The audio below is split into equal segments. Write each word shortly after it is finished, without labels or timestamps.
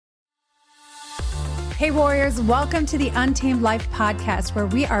Hey warriors, welcome to the Untamed Life podcast, where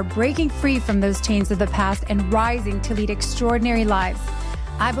we are breaking free from those chains of the past and rising to lead extraordinary lives.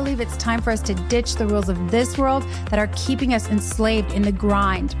 I believe it's time for us to ditch the rules of this world that are keeping us enslaved in the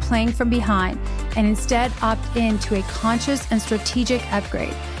grind, playing from behind, and instead opt into a conscious and strategic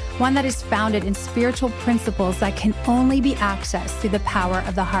upgrade, one that is founded in spiritual principles that can only be accessed through the power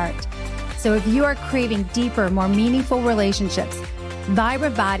of the heart. So if you are craving deeper, more meaningful relationships,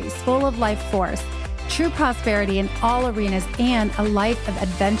 vibrant bodies full of life force, true prosperity in all arenas, and a life of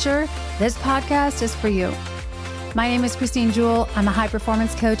adventure, this podcast is for you. My name is Christine Jewell. I'm a high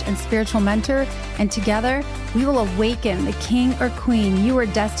performance coach and spiritual mentor, and together we will awaken the king or queen you are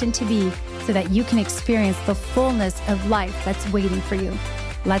destined to be so that you can experience the fullness of life that's waiting for you.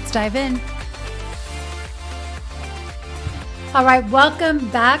 Let's dive in. All right, welcome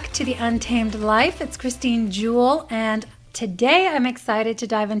back to the Untamed Life. It's Christine Jewell, and today I'm excited to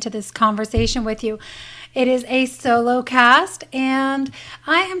dive into this conversation with you. It is a solo cast, and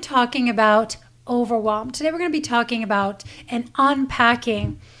I am talking about overwhelm. Today we're going to be talking about and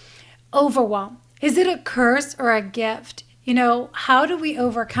unpacking overwhelm. Is it a curse or a gift? You know, how do we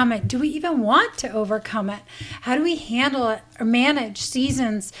overcome it? Do we even want to overcome it? How do we handle it or manage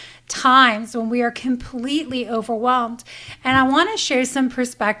seasons, times when we are completely overwhelmed? And I want to share some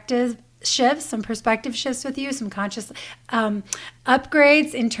perspective shifts with you, some conscious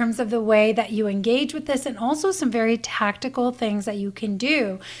upgrades in terms of the way that you engage with this, and also some very tactical things that you can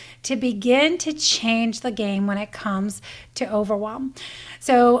do to begin to change the game when it comes to overwhelm.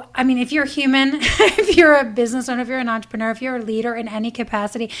 So, I mean, if you're human, if you're a business owner, if you're an entrepreneur, if you're a leader in any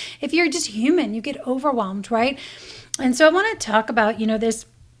capacity, if you're just human, you get overwhelmed, right? And so I want to talk about, you know, this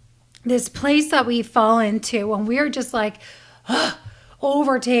place that we fall into when we're just like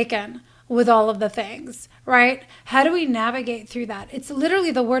overtaken with all of the things, right? How do we navigate through that? It's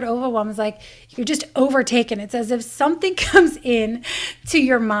literally, the word overwhelm is like you're just overtaken. It's as if something comes in to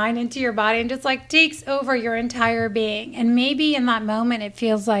your mind, into your body, and just like takes over your entire being. And maybe in that moment, it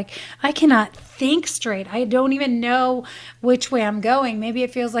feels like I cannot think straight. I don't even know which way I'm going. Maybe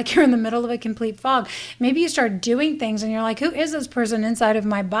it feels like you're in the middle of a complete fog. Maybe you start doing things and you're like, who is this person inside of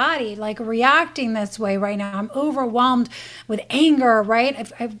my body, like reacting this way right now? I'm overwhelmed with anger, right?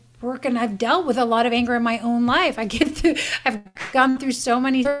 I've dealt with a lot of anger in my own life. I've gone through so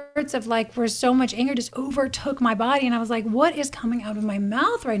many sorts of like where so much anger just overtook my body. And I was like, what is coming out of my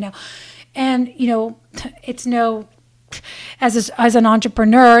mouth right now? And, you know, it's no, as an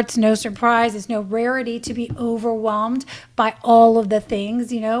entrepreneur, it's no surprise, it's no rarity to be overwhelmed by all of the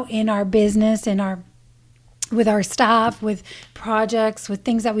things, you know, in our business, with our staff, with projects, with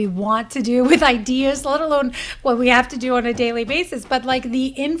things that we want to do, with ideas, let alone what we have to do on a daily basis. But like the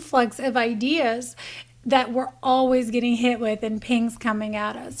influx of ideas that we're always getting hit with and pings coming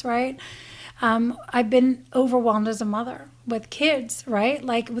at us, right? I've been overwhelmed as a mother with kids, right?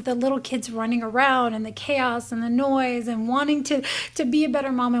 Like with the little kids running around and the chaos and the noise and wanting to be a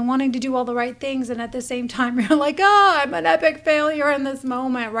better mom and wanting to do all the right things. And at the same time, you're like, oh, I'm an epic failure in this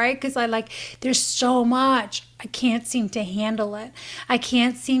moment, right? Because there's so much. I can't seem to handle it. I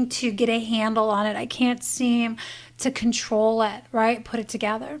can't seem to get a handle on it. I can't seem to control it, right? Put it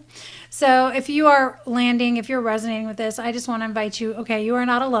together. So if you're resonating with this, I just want to invite you, okay, you are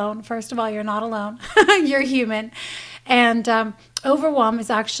not alone. First of all, you're not alone. You're human. And overwhelm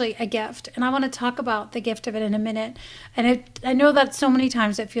is actually a gift. And I want to talk about the gift of it in a minute. And I know that so many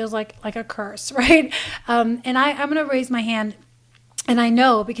times it feels like a curse, right? And I'm going to raise my hand. And I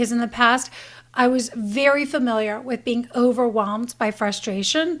know because in the past, I was very familiar with being overwhelmed by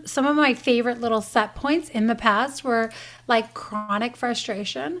frustration. Some of my favorite little set points in the past were like chronic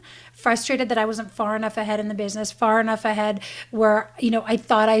frustration, frustrated that I wasn't far enough ahead in the business, far enough ahead where, you know, I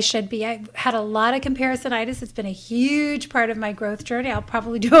thought I should be. I had a lot of comparisonitis. It's been a huge part of my growth journey. I'll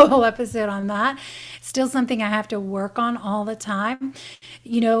probably do a whole episode on that. Still something I have to work on all the time,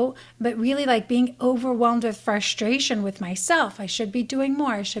 you know, but really like being overwhelmed with frustration with myself. I should be doing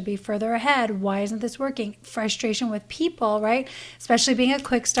more. I should be further ahead. Why isn't this working? Frustration with people, right? Especially being a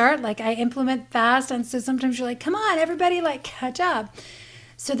quick start. Like I implement fast. And so sometimes you're like, come on, everybody, like catch up.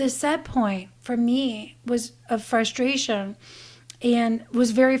 So the set point for me was of frustration and was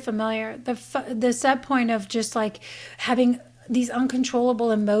very familiar. The set point of just like having these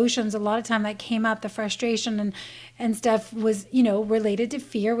uncontrollable emotions, a lot of time that came up, the frustration and stuff was, you know, related to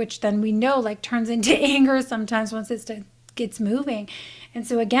fear, which then we know like turns into anger sometimes once it gets moving. And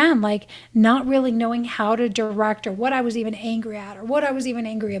so again, like not really knowing how to direct or what I was even angry at or what I was even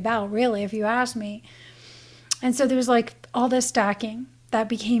angry about, really, if you ask me. And so there's like all this stacking that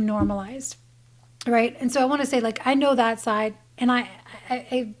became normalized, right? And so I want to say, like, I know that side And I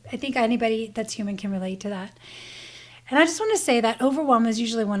think anybody that's human can relate to that. And I just want to say that overwhelm is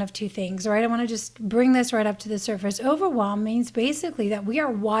usually one of two things, right? I want to just bring this right up to the surface. Overwhelm means basically that we are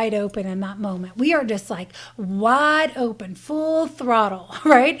wide open in that moment. We are just like wide open, full throttle,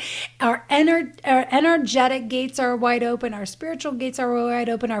 right? Our energetic gates are wide open. Our spiritual gates are wide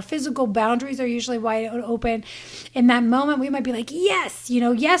open. Our physical boundaries are usually wide open. In that moment, we might be like, yes,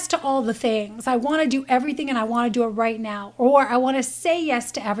 yes to all the things. I want to do everything and I want to do it right now. Or I want to say yes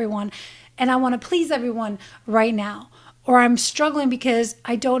to everyone and I want to please everyone right now. Or I'm struggling because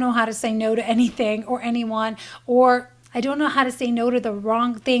I don't know how to say no to anything or anyone, or I don't know how to say no to the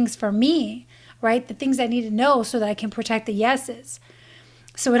wrong things for me, right? The things I need to know so that I can protect the yeses.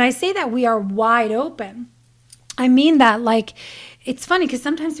 So when I say that we are wide open, I mean that like, it's funny because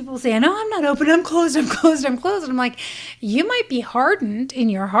sometimes people say, no, I'm not open, I'm closed, I'm closed, I'm closed. And I'm like, you might be hardened in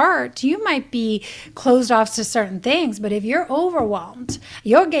your heart. You might be closed off to certain things, but if you're overwhelmed,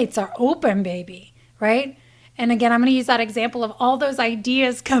 your gates are open, baby, right? And again, I'm going to use that example of all those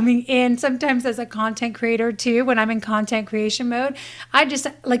ideas coming in sometimes as a content creator too. When I'm in content creation mode, I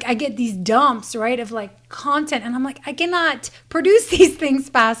get these dumps, right, of like content. And I'm like, I cannot produce these things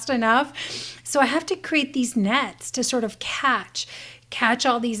fast enough. So I have to create these nets to sort of catch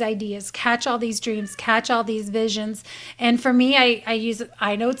all these ideas, catch all these dreams, catch all these visions. And for me,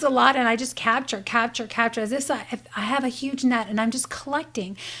 I know it's a lot, and I just capture as if I have a huge net and I'm just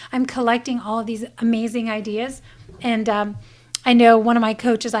collecting. I'm collecting all of these amazing ideas. And I know one of my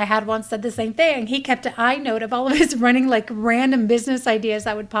coaches I had once said the same thing. He kept an eye note of all of his running like random business ideas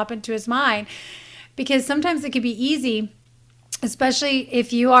that would pop into his mind, because sometimes it could be easy, especially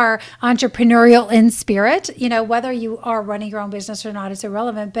if you are entrepreneurial in spirit, whether you are running your own business or not is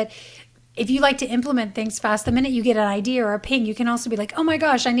irrelevant. But if you like to implement things fast, the minute you get an idea or a ping, you can also be like, oh my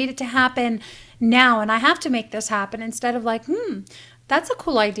gosh, I need it to happen now. And I have to make this happen, instead of like, that's a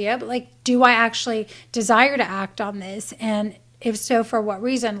cool idea. But like, do I actually desire to act on this? And if so, for what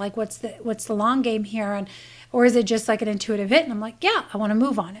reason? Like, what's the long game here? Or is it just like an intuitive hit? And I'm like, yeah, I want to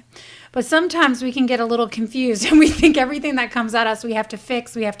move on it. But sometimes we can get a little confused and we think everything that comes at us, we have to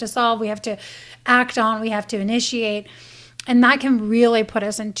fix, we have to solve, we have to act on, we have to initiate. And that can really put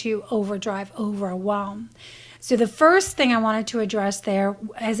us into overdrive, overwhelm. So the first thing I wanted to address there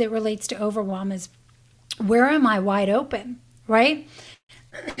as it relates to overwhelm is, where am I wide open, right?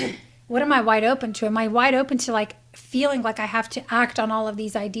 What am I wide open to? Am I wide open to like feeling like I have to act on all of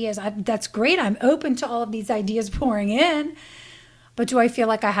these ideas? That's great. I'm open to all of these ideas pouring in. But do I feel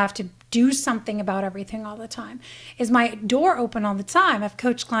like I have to do something about everything all the time? Is my door open all the time? I've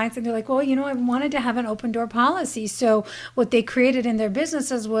coached clients and they're like, well, I wanted to have an open door policy. So what they created in their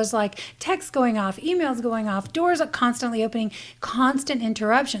businesses was like texts going off, emails going off, doors are constantly opening, constant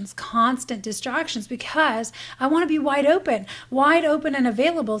interruptions, constant distractions, because I want to be wide open and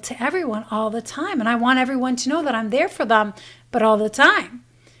available to everyone all the time. And I want everyone to know that I'm there for them, but all the time.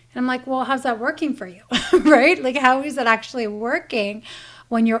 And I'm like, well, how's that working for you? Right? Like, how is it actually working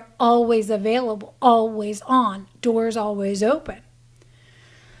when you're always available, always on, doors always open?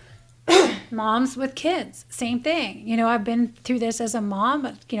 Moms with kids, same thing. I've been through this as a mom,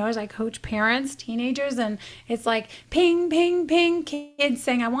 as I coach parents, teenagers, and it's like ping, ping, ping, kids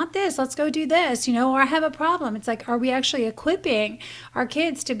saying, I want this, let's go do this, or I have a problem. It's like, are we actually equipping our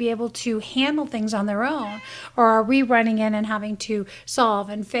kids to be able to handle things on their own? Or are we running in and having to solve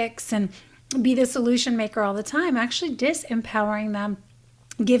and fix and be the solution maker all the time, actually disempowering them,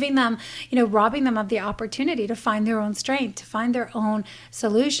 giving them, robbing them of the opportunity to find their own strength, to find their own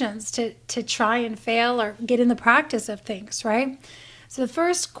solutions, to try and fail or get in the practice of things, right? So the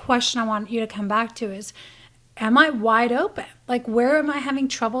first question I want you to come back to is, am I wide open? Like, where am I having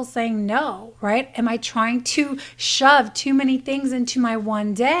trouble saying no, right? Am I trying to shove too many things into my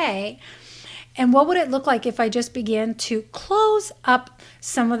one day? And what would it look like if I just began to close up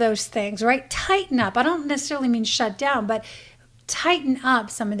some of those things, right? Tighten up. I don't necessarily mean shut down, but tighten up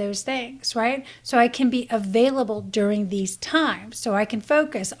some of those things, right? So I can be available during these times. So I can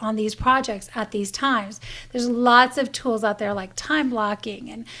focus on these projects at these times. There's lots of tools out there like time blocking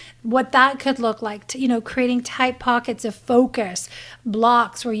and what that could look like, to, creating tight pockets of focus,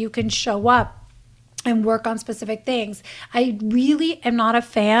 blocks where you can show up and work on specific things. I really am not a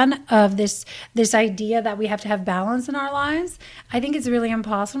fan of this idea that we have to have balance in our lives. I think it's really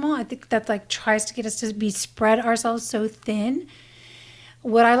impossible. I think that like tries to get us to spread ourselves so thin.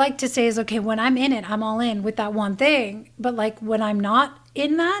 What I like to say is, okay, when I'm in it, I'm all in with that one thing. But like when I'm not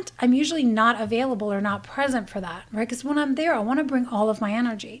in that, I'm usually not available or not present for that, right? Because when I'm there, I want to bring all of my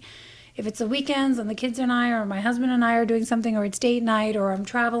energy. If it's the weekends and the kids and I, or my husband and I are doing something, or it's date night, or I'm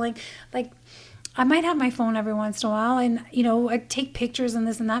traveling, like I might have my phone every once in a while, and I take pictures and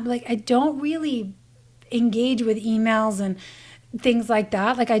this and that, but like I don't really engage with emails and things like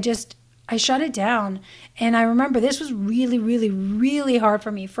that. Like I shut it down. And I remember this was really, really, really hard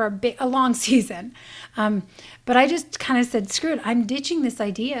for me for a long season. But I just kind of said, screw it. I'm ditching this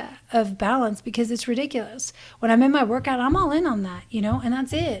idea of balance because it's ridiculous. When I'm in my workout, I'm all in on that, and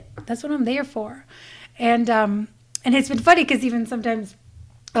that's it. That's what I'm there for. And it's been funny because even sometimes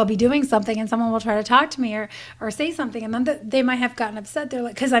I'll be doing something and someone will try to talk to me or say something, and then they might have gotten upset. They're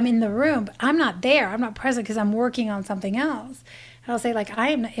like, because I'm in the room, but I'm not there. I'm not present because I'm working on something else. And I'll say, like,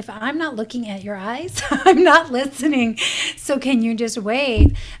 if I'm not looking at your eyes, I'm not listening. So can you just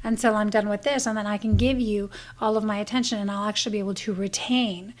wait until I'm done with this, and then I can give you all of my attention, and I'll actually be able to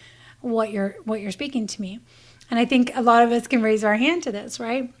retain what you're speaking to me. And I think a lot of us can raise our hand to this,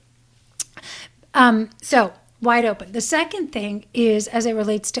 right? So wide open. The second thing is, as it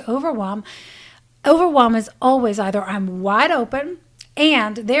relates to overwhelm is always either I'm wide open,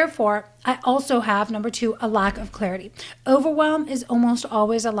 and therefore I also have, number 2, a lack of clarity. Overwhelm is almost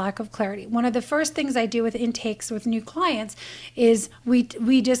always a lack of clarity. One of the first things I do with intakes with new clients is we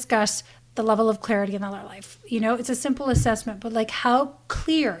discuss the level of clarity in their life. It's a simple assessment, but like, how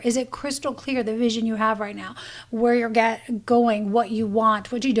clear is it? Crystal clear, the vision you have right now, where you're going, what you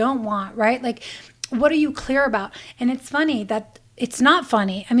want, what you don't want, right? Like, what are you clear about? And it's funny that it's not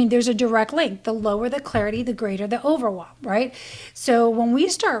funny. I mean, there's a direct link. The lower the clarity, the greater the overwhelm, right? So when we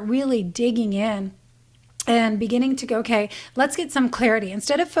start really digging in and beginning to go, okay, let's get some clarity.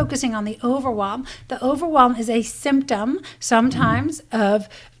 Instead of focusing on the overwhelm is a symptom sometimes of,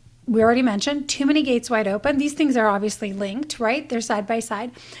 we already mentioned, too many gates wide open. These things are obviously linked, right? They're side by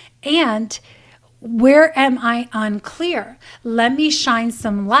side. And where am I unclear? Let me shine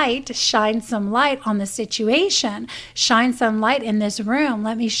some light on the situation, shine some light in this room.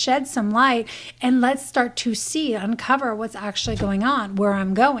 Let me shed some light, and let's start to uncover what's actually going on, where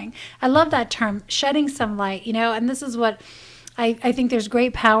I'm going. I love that term, shedding some light, and this is what I think there's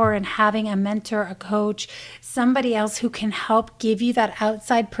great power in having a mentor, a coach, somebody else who can help give you that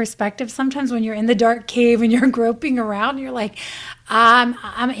outside perspective. Sometimes when you're in the dark cave and you're groping around, you're like,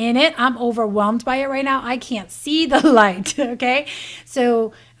 I'm in it. I'm overwhelmed by it right now. I can't see the light. Okay.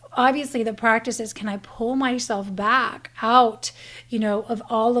 So obviously the practice is, can I pull myself back out, of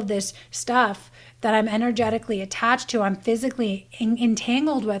all of this stuff that I'm energetically attached to, I'm physically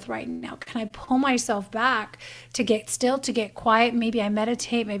entangled with right now? Can I pull myself back to get still, to get quiet? Maybe I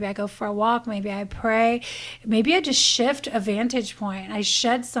meditate, maybe I go for a walk, maybe I pray, maybe I just shift a vantage point, I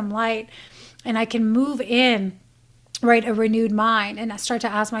shed some light, and I can move in, right, a renewed mind, and I start to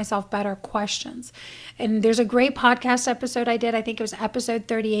ask myself better questions. And there's a great podcast episode I did, I think it was episode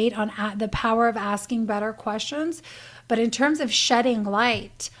 38, on the power of asking better questions. But in terms of shedding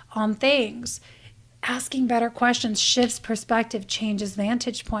light on things, asking better questions shifts perspective, changes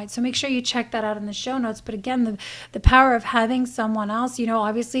vantage point. So make sure you check that out in the show notes. But again, the power of having someone else,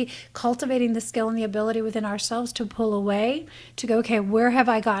 obviously cultivating the skill and the ability within ourselves to pull away, to go, okay, where have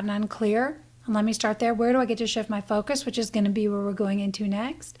I gotten unclear? And let me start there. Where do I get to shift my focus, which is going to be where we're going into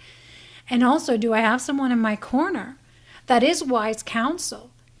next? And also, do I have someone in my corner that is wise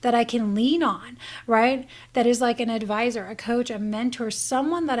counsel that I can lean on, right? That is like an advisor, a coach, a mentor,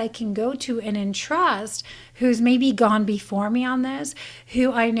 someone that I can go to and entrust, who's maybe gone before me on this,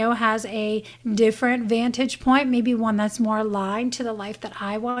 who I know has a different vantage point, maybe one that's more aligned to the life that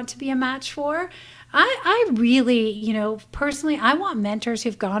I want to be a match for. I really, personally, I want mentors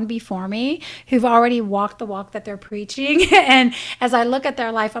who've gone before me, who've already walked the walk that they're preaching. And as I look at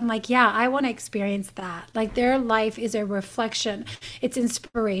their life, I'm like, yeah, I want to experience that. Like, their life is a reflection. It's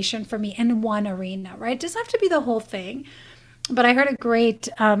inspiration for me in one arena, right? It doesn't have to be the whole thing. But I heard a great,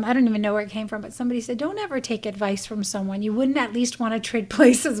 I don't even know where it came from, but somebody said, don't ever take advice from someone you wouldn't at least want to trade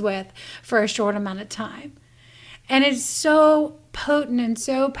places with for a short amount of time. And it's so potent and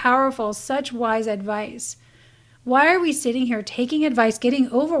so powerful, such wise advice. Why are we sitting here taking advice, getting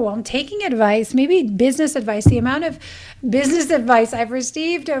overwhelmed, taking advice, maybe business advice, the amount of business advice I've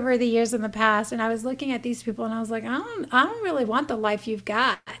received over the years in the past. And I was looking at these people and I was like, I don't really want the life you've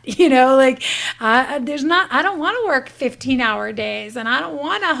got. I don't want to work 15-hour days, and I don't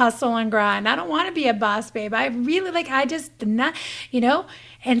want to hustle and grind. I don't want to be a boss babe. And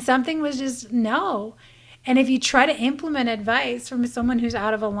something was just no. And if you try to implement advice from someone who's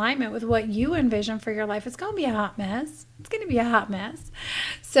out of alignment with what you envision for your life, it's going to be a hot mess. It's going to be a hot mess.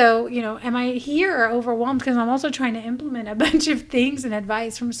 So, am I here overwhelmed because I'm also trying to implement a bunch of things and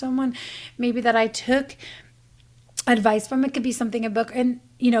advice from someone maybe that I took advice from? It could be something, a book, and,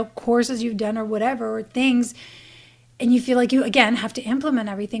 courses you've done or whatever, or things. And you feel like you, again, have to implement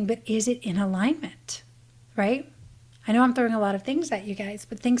everything, but is it in alignment, right? I know I'm throwing a lot of things at you guys,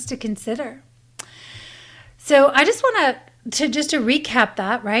 but things to consider. So I just want to recap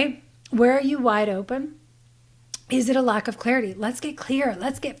that, right? Where are you wide open? Is it a lack of clarity? Let's get clear.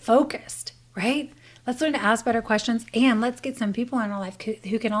 Let's get focused, right? Let's learn to ask better questions, and let's get some people in our life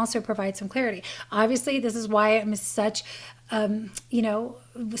who can also provide some clarity. Obviously, this is why I'm such,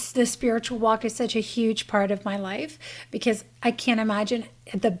 the spiritual walk is such a huge part of my life, because I can't imagine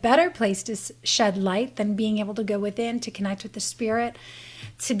the better place to shed light than being able to go within, to connect with the spirit,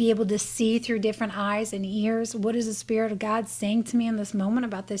 to be able to see through different eyes and ears. What is the Spirit of God saying to me in this moment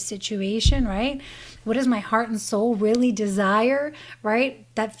about this situation, right? What does my heart and soul really desire, right?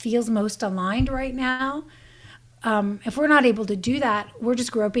 That feels most aligned right now. If we're not able to do that, we're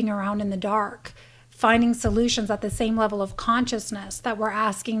just groping around in the dark, finding solutions at the same level of consciousness that we're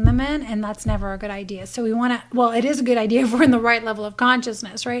asking them in, and that's never a good idea. So we want to, well, it is a good idea if we're in the right level of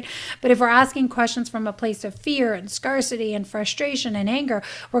consciousness, right? But if we're asking questions from a place of fear and scarcity and frustration and anger,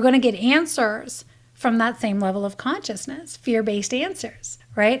 we're going to get answers from that same level of consciousness, fear-based answers,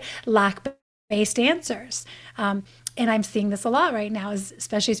 right? Lack-based answers. And I'm seeing this a lot right now,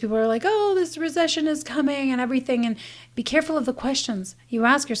 especially as people are like, oh, this recession is coming and everything. And be careful of the questions you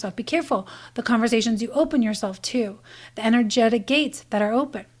ask yourself. Be careful the conversations you open yourself to, the energetic gates that are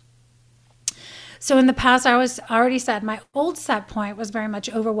open. So in the past, I was already said my old set point was very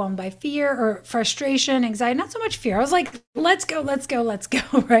much overwhelmed by fear or frustration, anxiety, not so much fear. I was like, let's go,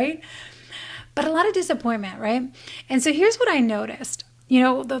 right? But a lot of disappointment, right? And so here's what I noticed.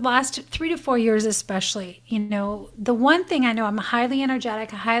 The last 3 to 4 years especially, the one thing I know, I'm a highly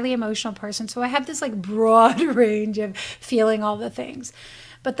energetic, a highly emotional person. So I have this like broad range of feeling all the things.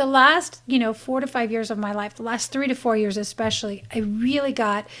 But the last, 4 to 5 years of my life, the last 3 to 4 years especially, I really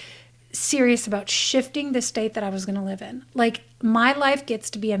got serious about shifting the state that I was going to live in. Like, my life gets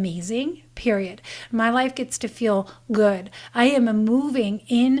to be amazing, period. My life gets to feel good. I am moving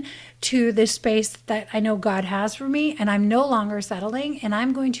into the space that I know God has for me, and I'm no longer settling, and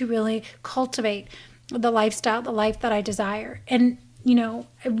I'm going to really cultivate the lifestyle, the life that I desire. And,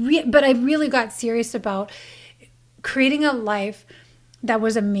 but I really got serious about creating a life that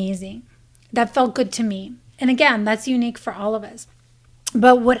was amazing, that felt good to me. And again, that's unique for all of us.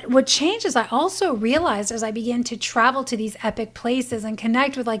 But what changed is I also realized as I began to travel to these epic places and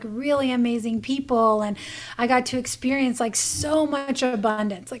connect with like really amazing people, and I got to experience like so much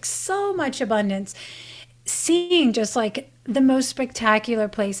abundance, seeing just like the most spectacular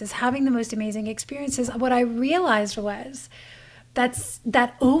places, having the most amazing experiences. What I realized was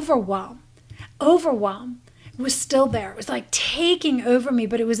that overwhelm was still there. It was like taking over me,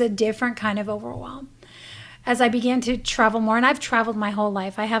 but it was a different kind of overwhelm. As I began to travel more, and I've traveled my whole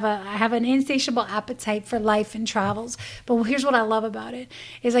life, I have an insatiable appetite for life and travels. But here's what I love about it,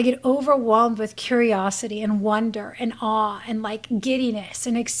 is I get overwhelmed with curiosity and wonder and awe and like giddiness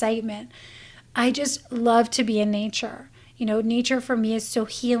and excitement. I just love to be in nature. Nature for me is so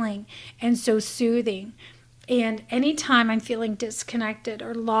healing and so soothing. And anytime I'm feeling disconnected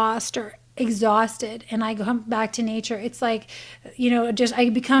or lost or exhausted and I come back to nature, it's like,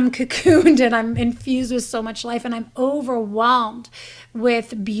 I become cocooned and I'm infused with so much life, and I'm overwhelmed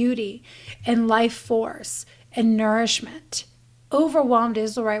with beauty and life force and nourishment. Overwhelmed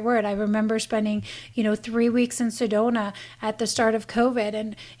is the right word. I remember spending, 3 weeks in Sedona at the start of COVID,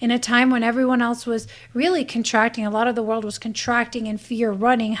 and in a time when everyone else was really contracting, a lot of the world was contracting in fear,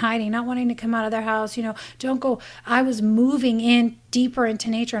 running, hiding, not wanting to come out of their house, don't go. I was moving in deeper into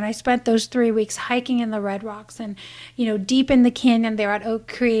nature, and I spent those 3 weeks hiking in the Red Rocks and, deep in the canyon there at Oak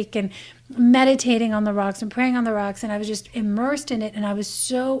Creek, and meditating on the rocks and praying on the rocks, and I was just immersed in it, and I was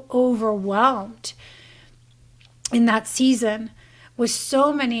so overwhelmed in that season with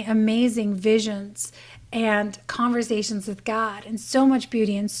so many amazing visions and conversations with God and so much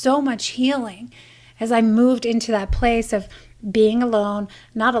beauty and so much healing as I moved into that place of being alone,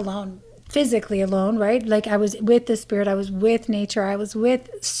 not alone, physically alone, right? Like I was with the Spirit, I was with nature, I was with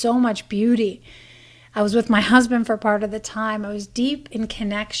so much beauty. I was with my husband for part of the time. I was deep in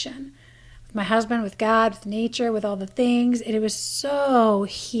connection with my husband, with God, with nature, with all the things. And it was so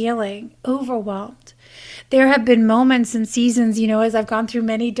healing, overwhelmed. There have been moments and seasons, as I've gone through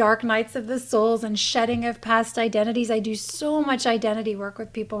many dark nights of the souls and shedding of past identities. I do so much identity work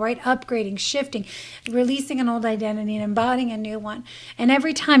with people, right? Upgrading, shifting, releasing an old identity and embodying a new one. And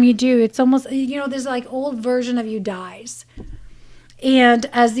every time you do, it's almost, this like old version of you dies. And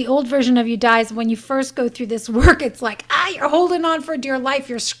as the old version of you dies, when you first go through this work, it's like, you're holding on for dear life.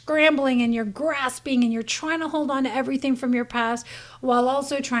 You're scrambling and you're grasping and you're trying to hold on to everything from your past while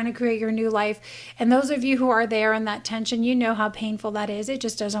also trying to create your new life. And those of you who are there in that tension, you know how painful that is. It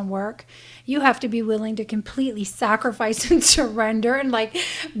just doesn't work. You have to be willing to completely sacrifice and surrender and like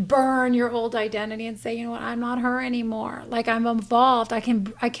burn your old identity and say, you know what, I'm not her anymore. Like, I'm evolved. I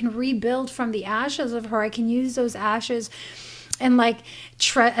can rebuild from the ashes of her. I can use those ashes and like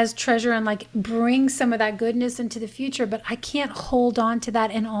as treasure and like bring some of that goodness into the future. But I can't hold on to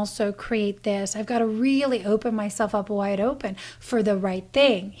that and also create this. I've got to really open myself up wide open for the right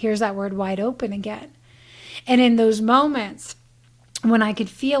thing. Here's that word, wide open, again. And in those moments when I could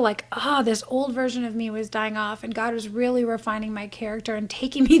feel like, this old version of me was dying off and God was really refining my character and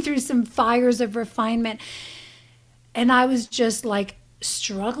taking me through some fires of refinement. And I was just like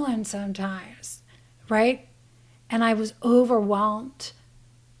struggling sometimes, right? And I was overwhelmed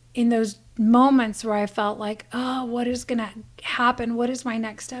in those moments where I felt like, what is going to happen? What is my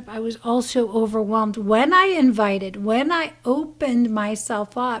next step? I was also overwhelmed when I opened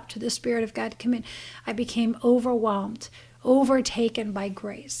myself up to the Spirit of God to come in. I became overwhelmed, overtaken by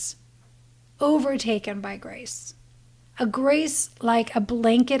grace. Overtaken by grace. A grace like a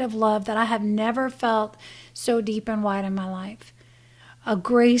blanket of love that I have never felt so deep and wide in my life. A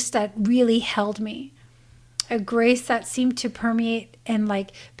grace that really held me. A grace that seemed to permeate and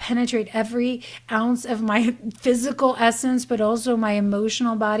like penetrate every ounce of my physical essence, but also my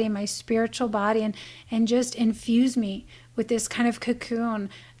emotional body and my spiritual body, and just infuse me with this kind of cocoon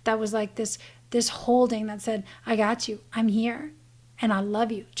that was like this holding that said, I got you, I'm here, and I love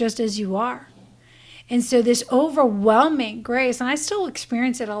you just as you are. And so this overwhelming grace, and I still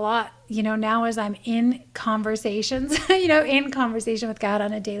experience it a lot, now as I'm in conversations, in conversation with God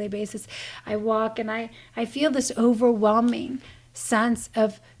on a daily basis. I walk and I feel this overwhelming sense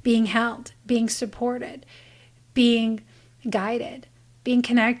of being held, being supported, being guided, being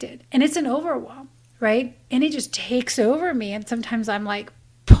connected. And it's an overwhelm, right? And it just takes over me. And sometimes I'm like,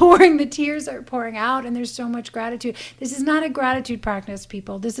 the tears are pouring out, and there's so much gratitude. This is not a gratitude practice,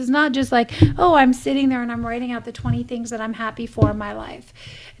 people. This is not just like, I'm sitting there and I'm writing out the 20 things that I'm happy for in my life.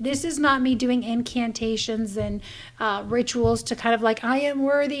 This is not me doing incantations and rituals to kind of like, I am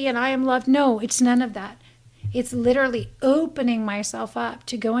worthy and I am loved. No, it's none of that. It's literally opening myself up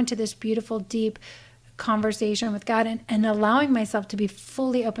to go into this beautiful, deep conversation with God and allowing myself to be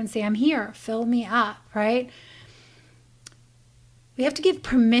fully open, say, I'm here, fill me up, right? We have to give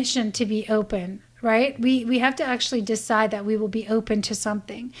permission to be open, right? We have to actually decide that we will be open to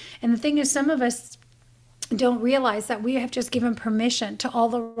something. And the thing is, some of us don't realize that we have just given permission to all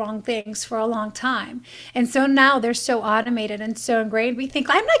the wrong things for a long time. And so now they're so automated and so ingrained. We think,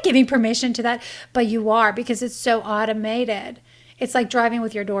 I'm not giving permission to that, but you are, because it's so automated. It's like driving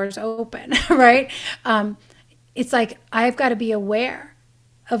with your doors open, right? It's like, I've got to be aware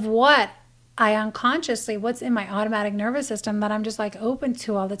of what's in my automatic nervous system that I'm just like open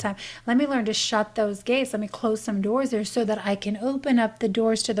to all the time. Let me learn to shut those gates. Let me close some doors there so that I can open up the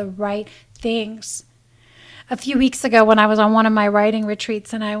doors to the right things. A few weeks ago when I was on one of my writing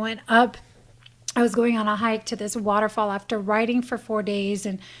retreats and I was going on a hike to this waterfall after writing for 4 days,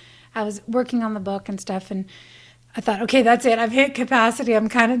 and I was working on the book and stuff, and I thought, okay, that's it. I've hit capacity. I'm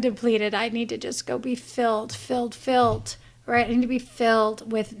kind of depleted. I need to just go be filled. Right? I need to be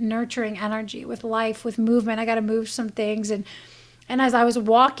filled with nurturing energy, with life, with movement. I got to move some things. And as I was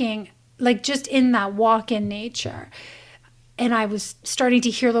walking, like just in that walk-in nature, and I was starting to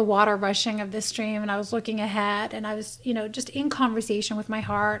hear the water rushing of the stream, and I was looking ahead, and I was, just in conversation with my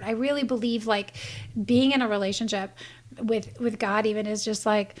heart. I really believe like being in a relationship with God even is just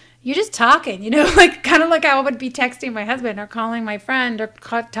like, you're just talking, like kind of like I would be texting my husband or calling my friend or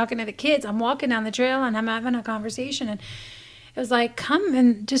talking to the kids. I'm walking down the trail and I'm having a conversation, and it was like, come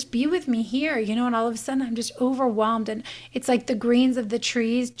and just be with me here, and all of a sudden I'm just overwhelmed, and it's like the greens of the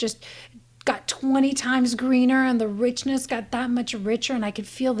trees just got 20 times greener, and the richness got that much richer, and I could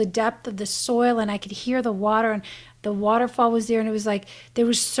feel the depth of the soil, and I could hear the water, and the waterfall was there, and it was like there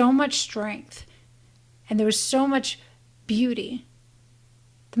was so much strength, and there was so much beauty,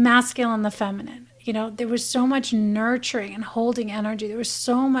 the masculine and the feminine. There was so much nurturing and holding energy. There was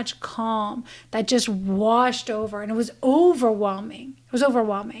so much calm that just washed over, and it was overwhelming.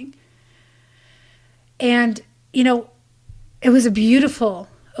 And, it was a beautiful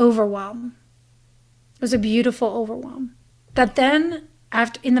overwhelm. That then,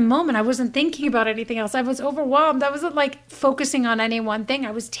 in the moment, I wasn't thinking about anything else. I was overwhelmed. I wasn't like focusing on any one thing.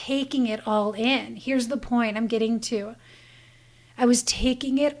 I was taking it all in. Here's the point I'm getting to. I was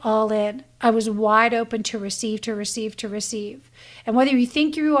taking it all in. I was wide open to receive, to receive, to receive. And whether you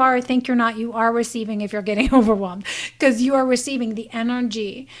think you are or think you're not, you are receiving if you're getting overwhelmed, because you are receiving the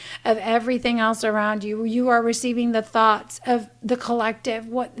energy of everything else around you. You are receiving the thoughts of the collective,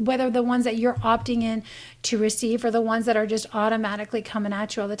 whether the ones that you're opting in to receive or the ones that are just automatically coming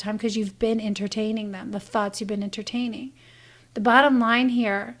at you all the time because you've been entertaining them, the thoughts you've been entertaining. The bottom line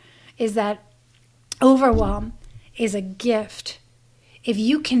here is that overwhelm is a gift. If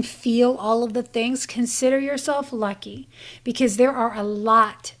you can feel all of the things, consider yourself lucky, because there are a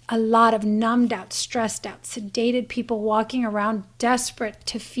lot of numbed out, stressed out, sedated people walking around desperate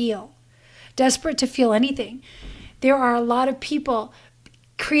to feel anything. There are a lot of people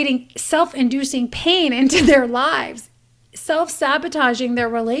creating self-inducing pain into their lives, self-sabotaging their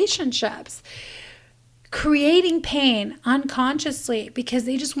relationships, creating pain unconsciously because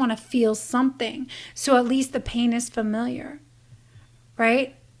they just want to feel something. So at least the pain is familiar.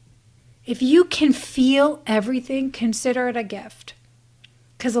 Right? If you can feel everything, consider it a gift.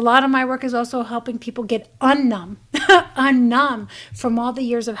 Because a lot of my work is also helping people get unnumb from all the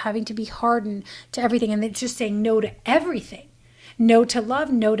years of having to be hardened to everything. And it's just saying no to everything. No to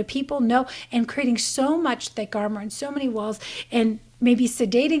love, no to people, no. And creating so much thick armor and so many walls, and maybe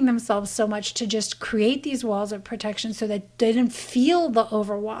sedating themselves so much to just create these walls of protection so that they didn't feel the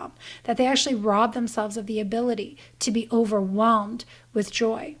overwhelm, that they actually rob themselves of the ability to be overwhelmed with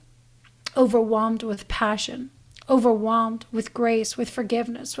joy, overwhelmed with passion, overwhelmed with grace, with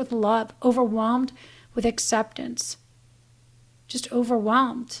forgiveness, with love, overwhelmed with acceptance. Just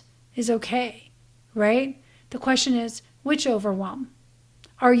overwhelmed is okay, right? The question is, which overwhelm?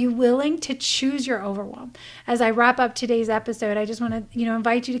 Are you willing to choose your overwhelm? As I wrap up today's episode, I just want to,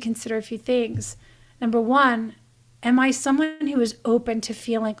 invite you to consider a few things. Number one, am I someone who is open to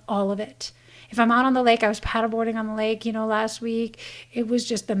feeling all of it? If I'm out on the lake, I was paddleboarding on the lake, last week. It was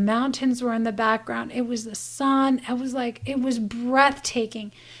just the mountains were in the background. It was the sun. It was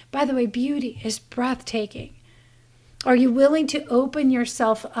breathtaking. By the way, beauty is breathtaking. Are you willing to open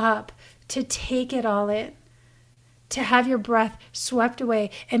yourself up to take it all in? To have your breath swept away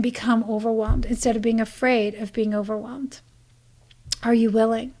and become overwhelmed instead of being afraid of being overwhelmed? Are you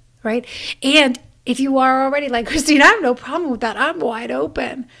willing, right? And if you are already like, Christine, I have no problem with that. I'm wide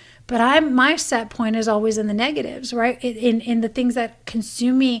open. But my set point is always in the negatives, right? In the things that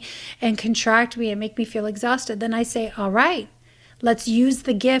consume me and contract me and make me feel exhausted. Then I say, all right, let's use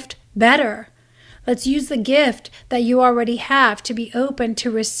the gift better. Let's use the gift that you already have to be open to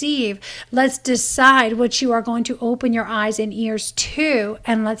receive. Let's decide what you are going to open your eyes and ears to,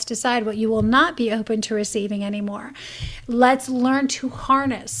 and let's decide what you will not be open to receiving anymore. Let's learn to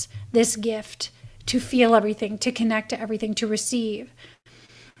harness this gift, to feel everything, to connect to everything, to receive,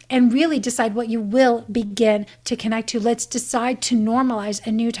 and really decide what you will begin to connect to. Let's decide to normalize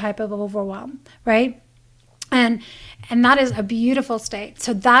a new type of overwhelm, right? And that is a beautiful state.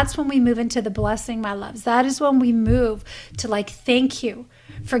 So that's when we move into the blessing, my loves. That is when we move to thank you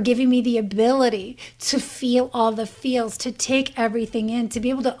for giving me the ability to feel all the feels, to take everything in, to be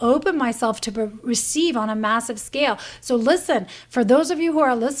able to open myself to receive on a massive scale. So listen, for those of you who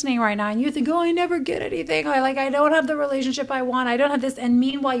are listening right now and you think, I never get anything. I don't have the relationship I want. I don't have this. And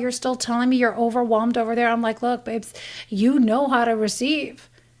meanwhile, you're still telling me you're overwhelmed over there. I'm like, look, babes, you know how to receive.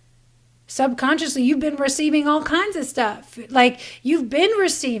 Subconsciously, you've been receiving all kinds of stuff. You've been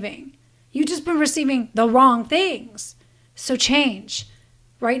receiving. You've just been receiving the wrong things. So change.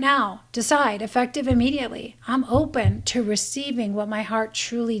 Right now, decide, effective immediately. I'm open to receiving what my heart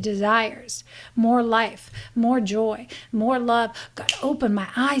truly desires. More life, more joy, more love. God, open my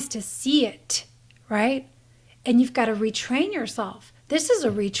eyes to see it, right? And you've got to retrain yourself. This is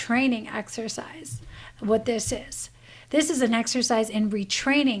a retraining exercise, what this is. This is an exercise in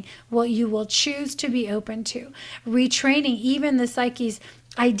retraining what you will choose to be open to. Retraining even the psyche's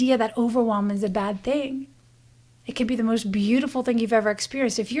idea that overwhelm is a bad thing. It could be the most beautiful thing you've ever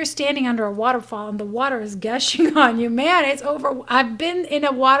experienced. If you're standing under a waterfall and the water is gushing on you, man, it's over. I've been in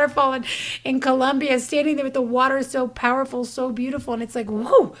a waterfall in Colombia, standing there with the water so powerful, so beautiful, and it's like,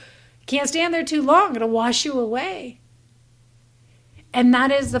 whoa, can't stand there too long. It'll wash you away. And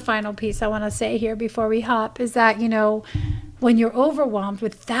that is the final piece I want to say here before we hop, is that, when you're overwhelmed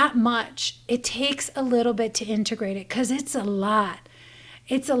with that much, it takes a little bit to integrate it because it's a lot.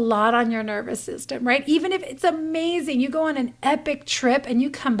 It's a lot on your nervous system, right? Even if it's amazing, you go on an epic trip and you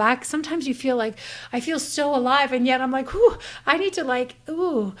come back, sometimes you feel like, I feel so alive. And yet I'm like, I need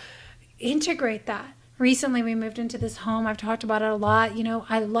to integrate that, Recently, we moved into this home. I've talked about it a lot.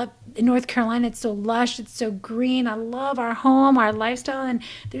 I love in North Carolina. It's so lush. It's so green. I love our home, our lifestyle. And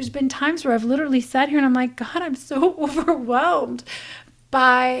there's been times where I've literally sat here and I'm like, God, I'm so overwhelmed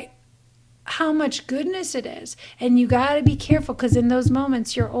by how much goodness it is. And you got to be careful, because in those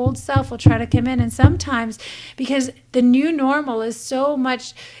moments, your old self will try to come in. And sometimes, because the new normal is so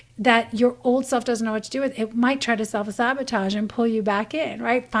much that your old self doesn't know what to do with, it might try to self-sabotage and pull you back in,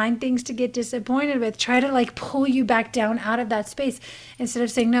 right? Find things to get disappointed with, try to like pull you back down out of that space, instead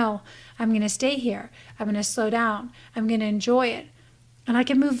of saying, no, I'm going to stay here. I'm going to slow down. I'm going to enjoy it. And I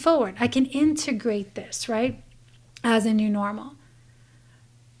can move forward. I can integrate this, right, as a new normal.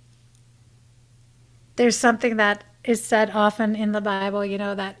 There's something that is said often in the Bible,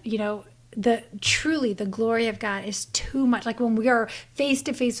 that, truly the glory of God is too much. Like when we are face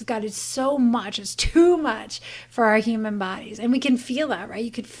to face with God, it's so much, it's too much for our human bodies. And we can feel that, right? You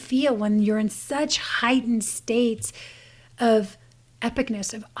could feel when you're in such heightened states of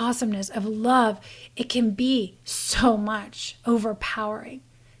epicness, of awesomeness, of love, it can be so much, overpowering,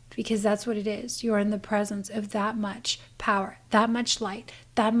 because that's what it is. You're in the presence of that much power, that much light,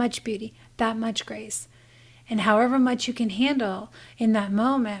 that much beauty, that much grace. And however much you can handle in that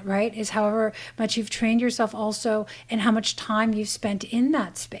moment, right, is however much you've trained yourself also, and how much time you've spent in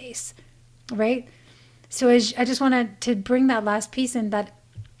that space, right? So I just wanted to bring that last piece in, that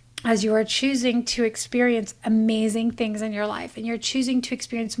as you are choosing to experience amazing things in your life, and you're choosing to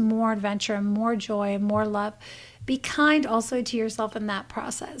experience more adventure and more joy and more love, be kind also to yourself in that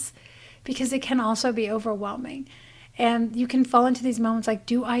process, because it can also be overwhelming. And you can fall into these moments like,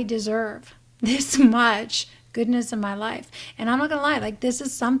 do I deserve this much goodness in my life? And I'm not gonna lie, like, this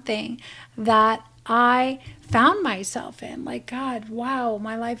is something that I found myself in. Like, God, wow,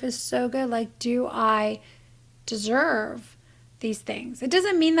 my life is so good. Like, do I deserve these things? It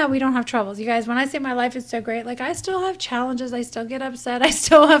doesn't mean that we don't have troubles. You guys, when I say my life is so great, like, I still have challenges. I still get upset. I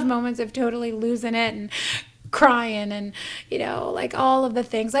still have moments of totally losing it and crying and, like all of the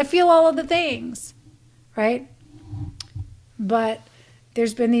things. I feel all of the things, right? But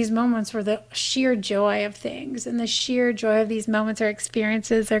there's been these moments where the sheer joy of things and the sheer joy of these moments or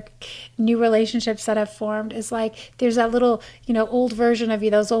experiences or new relationships that have formed is like, there's that little, old version of you,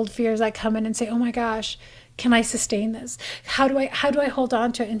 those old fears that come in and say, oh my gosh, can I sustain this? How do I hold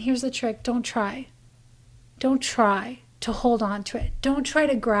on to it? And here's the trick. Don't try to hold on to it. Don't try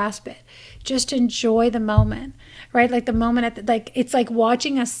to grasp it. Just enjoy the moment, right? Like the moment it's like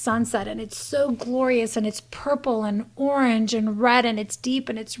watching a sunset, and it's so glorious, and it's purple and orange and red, and it's deep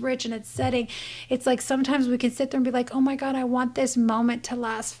and it's rich and it's setting. It's like sometimes we can sit there and be like, oh my God, I want this moment to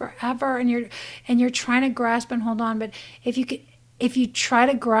last forever. And you're trying to grasp and hold on. But if you try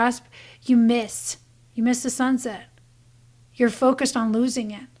to grasp, you miss the sunset. You're focused on losing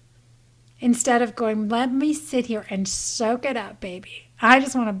it, instead of going, let me sit here and soak it up, baby. I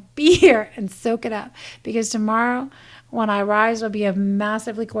just want to be here and soak it up, because tomorrow when I rise will be a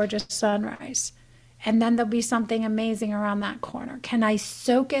massively gorgeous sunrise, and then there'll be something amazing around that corner. Can I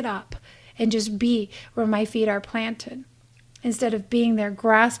soak it up and just be where my feet are planted, instead of being there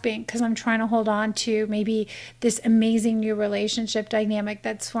grasping because I'm trying to hold on to maybe this amazing new relationship dynamic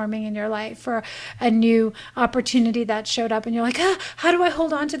that's forming in your life, or a new opportunity that showed up and you're like, how do I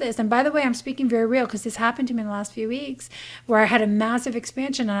hold on to this? And by the way, I'm speaking very real, because this happened to me in the last few weeks, where I had a massive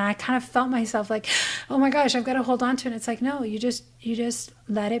expansion and I kind of felt myself like, oh my gosh, I've got to hold on to it. And it's like, no, you just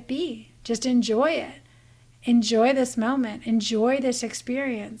let it be. Just enjoy it. Enjoy this moment. Enjoy this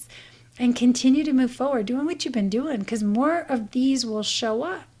experience. And continue to move forward, doing what you've been doing, because more of these will show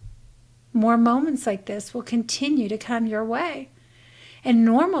up. More moments like this will continue to come your way. And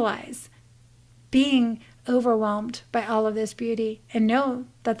normalize being overwhelmed by all of this beauty, and know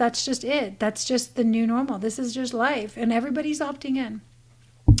that that's just it. That's just the new normal. This is just life, and everybody's opting in.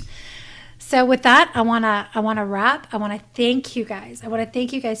 So with that, I want to wrap. I want to thank you guys. I want to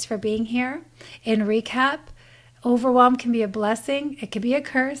thank you guys for being here. In recap, overwhelm can be a blessing. It can be a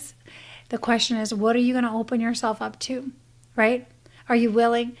curse. The question is, what are you going to open yourself up to, right? Are you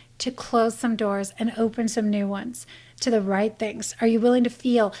willing to close some doors and open some new ones to the right things? Are you willing to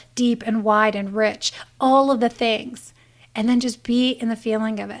feel deep and wide and rich, all of the things, and then just be in the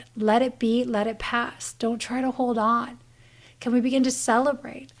feeling of it? Let it be, let it pass. Don't try to hold on. Can we begin to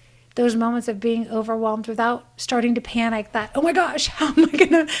celebrate those moments of being overwhelmed without starting to panic that, oh my gosh, how am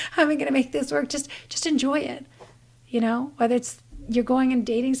I gonna make this work? Just enjoy it. Whether it's you're going and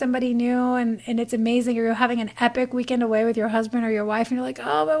dating somebody new and it's amazing, or you're having an epic weekend away with your husband or your wife, and you're like,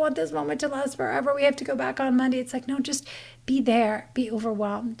 oh, I want this moment to last forever. We have to go back on Monday. It's like, no, just be there. Be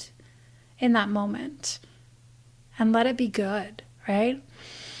overwhelmed in that moment and let it be good, right?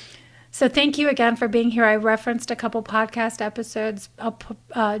 So thank you again for being here. I referenced a couple podcast episodes.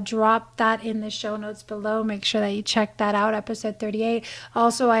 I'll drop that in the show notes below. Make sure that you check that out, episode 38.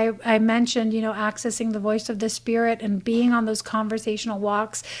 Also, I mentioned, accessing the voice of the Spirit and being on those conversational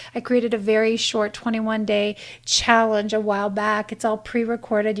walks. I created a very short 21-day challenge a while back. It's all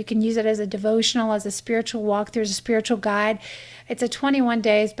pre-recorded. You can use it as a devotional, as a spiritual walkthrough, as a spiritual guide. It's a 21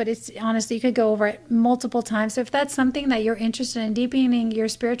 days, but it's honestly, you could go over it multiple times. So if that's something that you're interested in, deepening your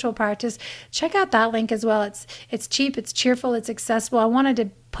spiritual practice, check out that link as well. It's cheap, it's cheerful, it's accessible. I wanted to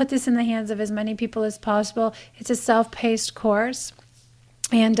put this in the hands of as many people as possible. It's a self-paced course.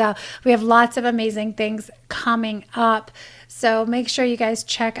 And we have lots of amazing things coming up. So make sure you guys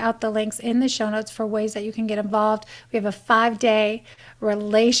check out the links in the show notes for ways that you can get involved. We have a 5-day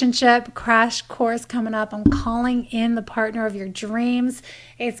relationship crash course coming up. I'm calling in the partner of your dreams.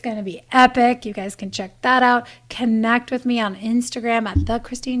 It's going to be epic. You guys can check that out. Connect with me on Instagram at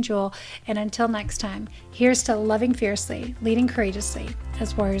 @TheChristineJewel. And until next time, here's to loving fiercely, leading courageously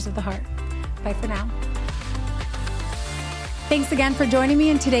as warriors of the heart. Bye for now. Thanks again for joining me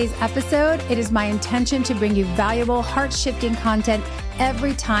in today's episode. It is my intention to bring you valuable, heart-shifting content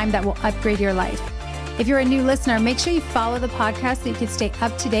every time that will upgrade your life. If you're a new listener, make sure you follow the podcast so you can stay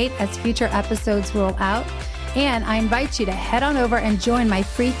up to date as future episodes roll out. And I invite you to head on over and join my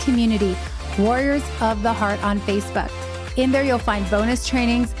free community, Warriors of the Heart, on Facebook. In there, you'll find bonus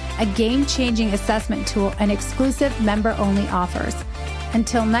trainings, a game-changing assessment tool, and exclusive member-only offers.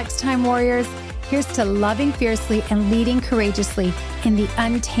 Until next time, warriors, here's to loving fiercely and leading courageously in the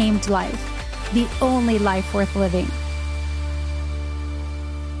untamed life, the only life worth living.